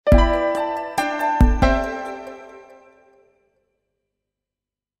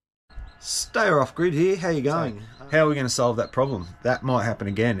Stayer off grid here. How you going? How are we going to solve that problem? That might happen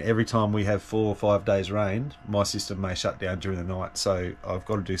again. Every time we have 4 or 5 days rain, my system may shut down during the night. So I've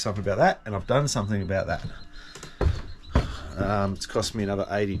got to do something about that, and I've done something about that. It's cost me another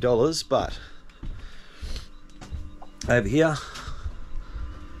 $80, but over here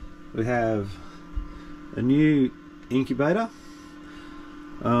we have a new incubator.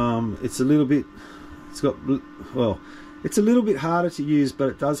 It's a little bit, it's a little bit harder to use, but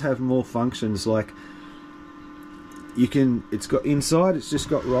it does have more functions. Like it's got inside, it's just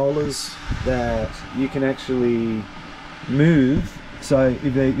got rollers that you can actually move. So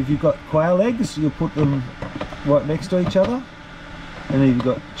if you've got quail eggs, you'll put them right next to each other, and if you've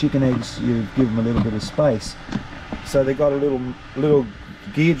got chicken eggs, you give them a little bit of space. So they've got a little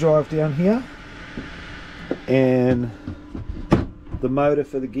gear drive down here, and the motor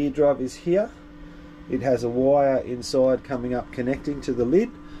for the gear drive is here. It has a wire inside coming up connecting to the lid.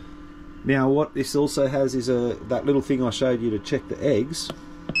 Now what this also has is that little thing I showed you to check the eggs.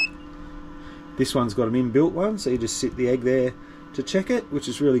 This one's got an inbuilt one, so you just sit the egg there to check it, which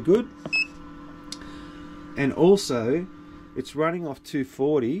is really good. And also it's running off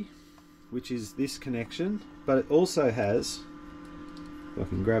 240, which is this connection, but it also has, if I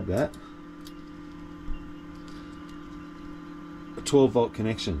can grab that, a 12-volt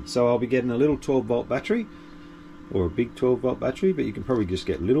connection. So I'll be getting a little 12-volt battery, or a big 12-volt battery, but you can probably just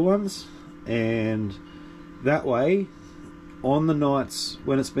get little ones. And that way, on the nights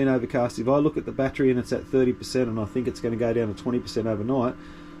when it's been overcast, if I look at the battery and it's at 30% and I think it's going to go down to 20% overnight,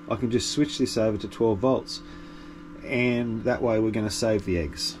 I can just switch this over to 12 volts, and that way we're going to save the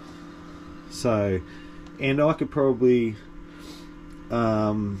eggs. So, and I could probably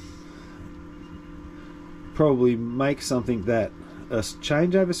make something that a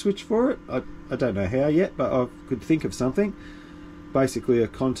changeover switch for it. I don't know how yet, but I could think of something. Basically a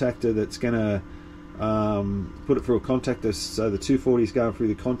contactor that's going to put it through a contactor, so the 240 is going through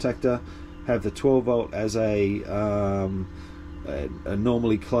the contactor, have the 12 volt as a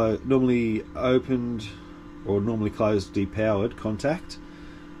normally opened or normally closed depowered contact,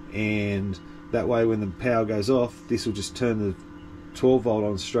 and that way when the power goes off, this will just turn the 12 volt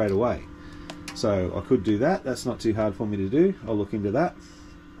on straight away. So I could do that. That's not too hard for me to do. I'll look into that.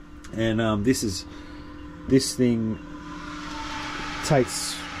 And this thing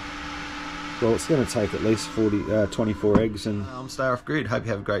takes, well, it's going to take at least 24 eggs. And I'm Stayer off grid. Hope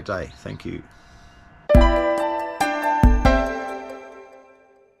you have a great day. Thank you.